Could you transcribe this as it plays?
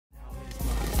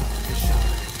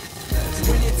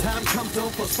time comes,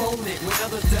 don't postpone it. When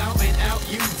others down and out,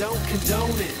 you don't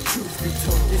condone it. Truth be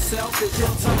told, you're selfish, your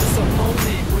toughest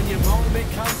opponent. When your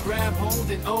moment comes, grab hold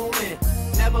and own it.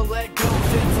 Never let go,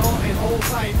 sit tall and hold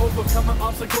tight. Overcoming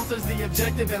obstacles is the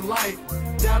objective in life.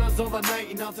 Doubters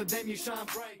overnight, and until then you shine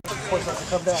bright.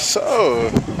 So,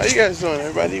 how you guys doing,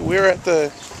 everybody? We're at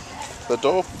the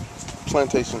Dole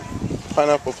Plantation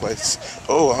pineapple place.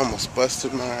 Oh, I almost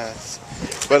busted my ass.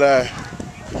 But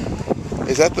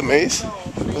is that the maze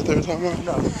that they were talking about?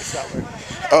 No, it's not weird.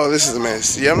 Oh, this is the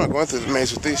maze. Yeah, I'm not going through the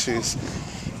maze with these shoes.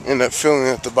 End up feeling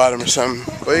at the bottom or something.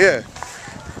 But yeah,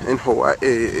 in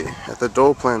Hawaii at the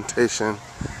Dole Plantation,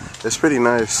 it's pretty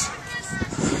nice.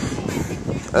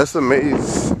 That's the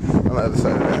maze on the other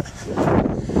side of that.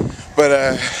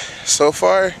 But so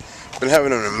far, been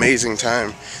having an amazing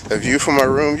time. The view from my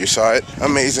room, you saw it,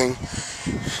 amazing.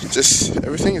 Just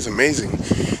everything is amazing.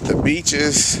 The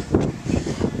beaches,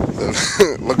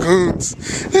 the lagoons,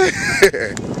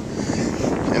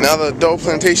 and now the Dole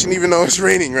Plantation. Even though it's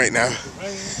raining right now,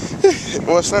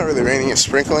 well, it's not really raining; it's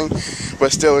sprinkling,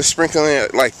 but still, it's sprinkling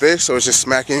it like this, so it's just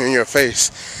smacking in your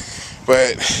face.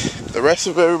 But the rest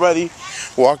of everybody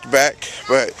walked back,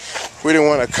 but we didn't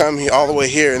want to come all the way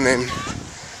here and then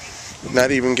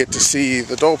not even get to see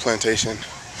the Dole Plantation.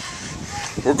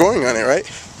 We're going on it, right?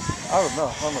 I don't know.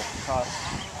 I don't know if it costs.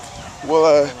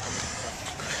 Well,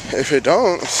 if it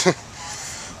don't,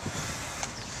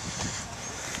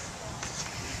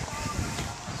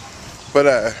 but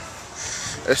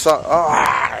it's all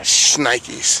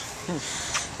shnikes.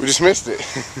 We just missed it.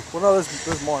 Well, no,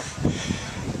 there's more.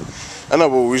 I know,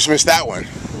 but we just missed that one.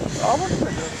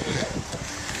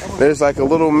 There's like a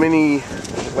little mini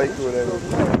lake or whatever.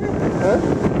 Huh?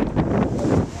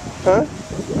 Huh?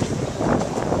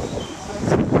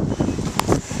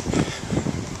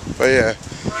 But yeah,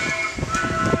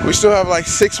 we still have like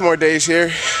 6 more days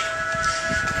here.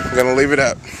 I'm gonna leave it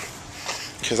up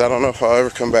because I don't know if I'll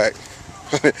ever come back.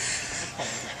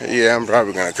 Yeah, I'm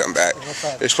probably gonna come back.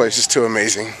 This place is too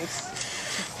amazing.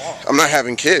 I'm not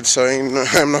having kids, so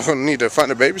I'm not gonna need to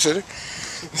find a babysitter.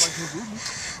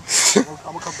 I'm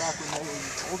gonna come back when they're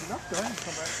old enough. Go ahead and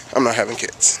come back. I'm not having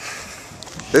kids.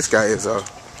 This guy is though.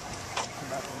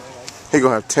 He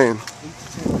gonna have 10.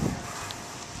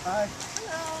 Hi.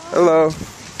 Hello.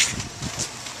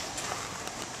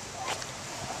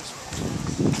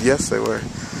 Yes, they were.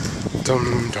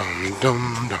 Dum dum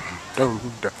dum dum dum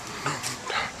dum.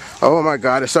 Oh my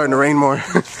God! It's starting to rain more.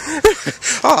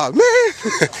 Oh man,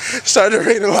 it's starting to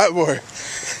rain a lot more.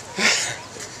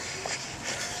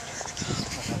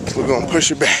 We're gonna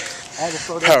push it back. I had to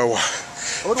slow down. Power walk.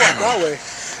 I would walk that way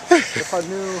if I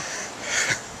knew.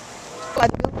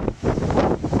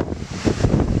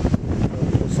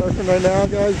 We're surfing right now,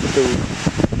 guys. But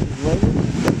it's raining.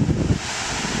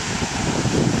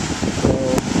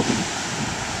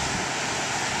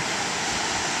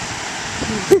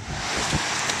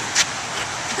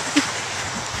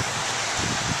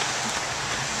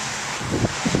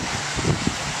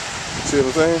 See what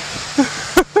I'm saying?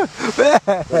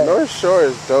 The North Shore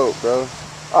is dope, bro.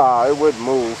 Ah, it would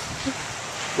move.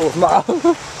 Oh, nah.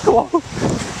 Come on. If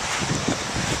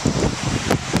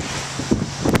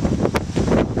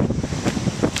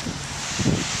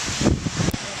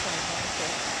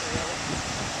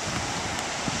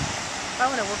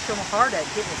I would have worked so hard at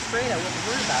getting it straight, I wouldn't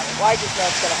worry about it. Well, I just know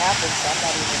it's going to happen, so I'm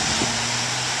not even...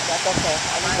 That's okay.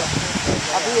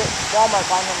 I'll be at Walmart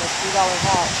buying them a $3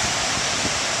 hat.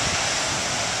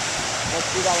 That's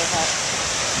 $3 hat.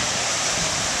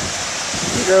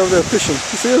 You guy over there fishing.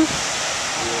 You see him?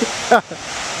 Yeah.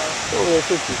 Over there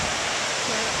fishing.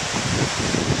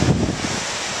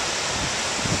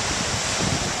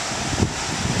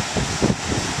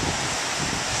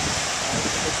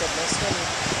 They said no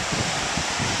swimming.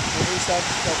 We said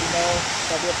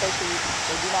there'll be a place where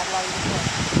they do not allow you to swim.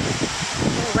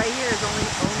 Well, right here is only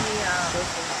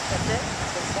that's it?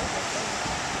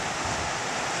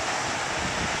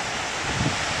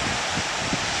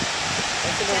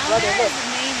 Down there is the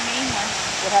main one.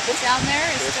 What happened? Down there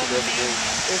is still the main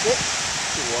one. Is it?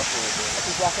 He's walking it.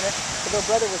 He's walking it. The little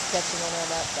brother was catching one on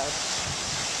that side.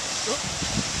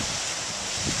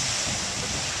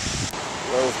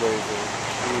 Those waves are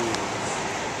huge.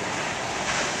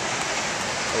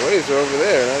 The waves are over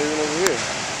there, not even over here.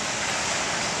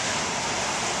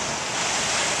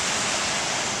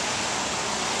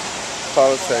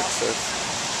 Paula texted us.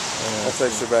 I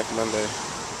texted her back Monday.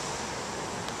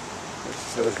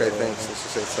 She said, okay, thanks. And she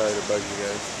said, sorry to bug you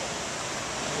guys.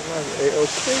 Okay. I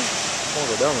want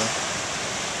to go down there.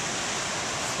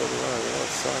 So do I. They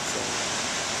have socks on.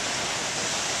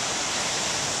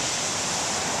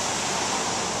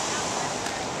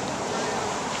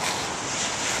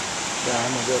 Nah, I'm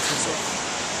gonna do that to myself.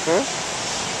 Huh?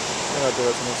 I'm gonna do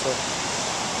that to myself.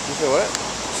 You said what?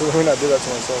 So let me not do that to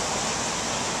myself.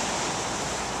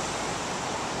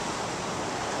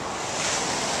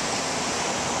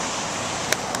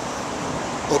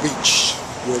 The beach.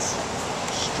 With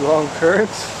strong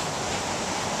currents,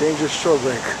 dangerous shore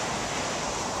break.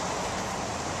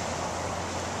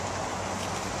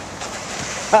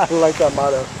 I like that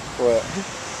motto. What?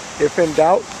 If in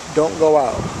doubt, don't go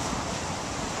out.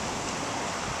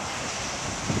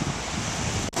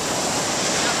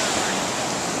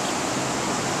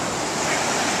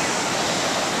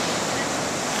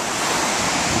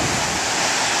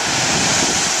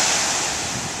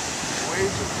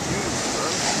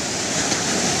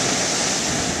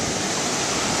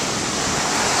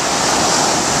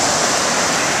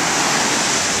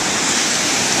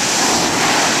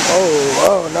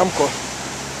 Oh, Namco.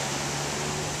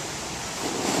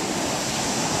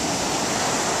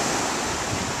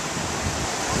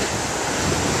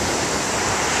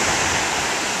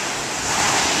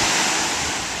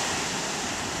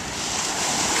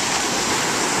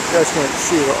 You guys can't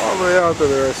see, but all the way out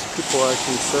there's people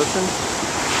actually surfing.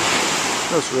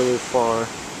 That's really far.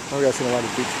 I guys seen a lot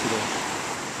of beach today.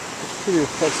 It's pretty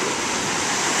impressive.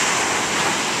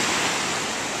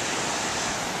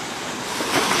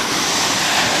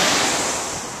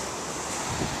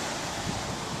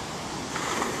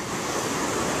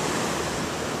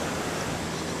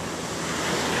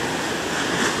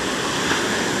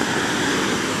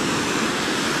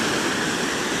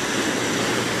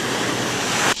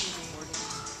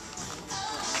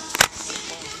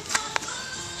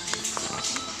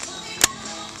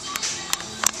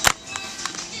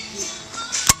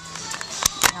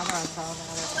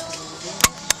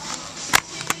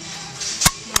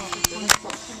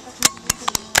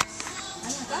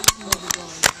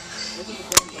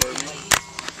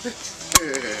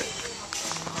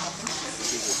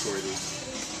 This is recording.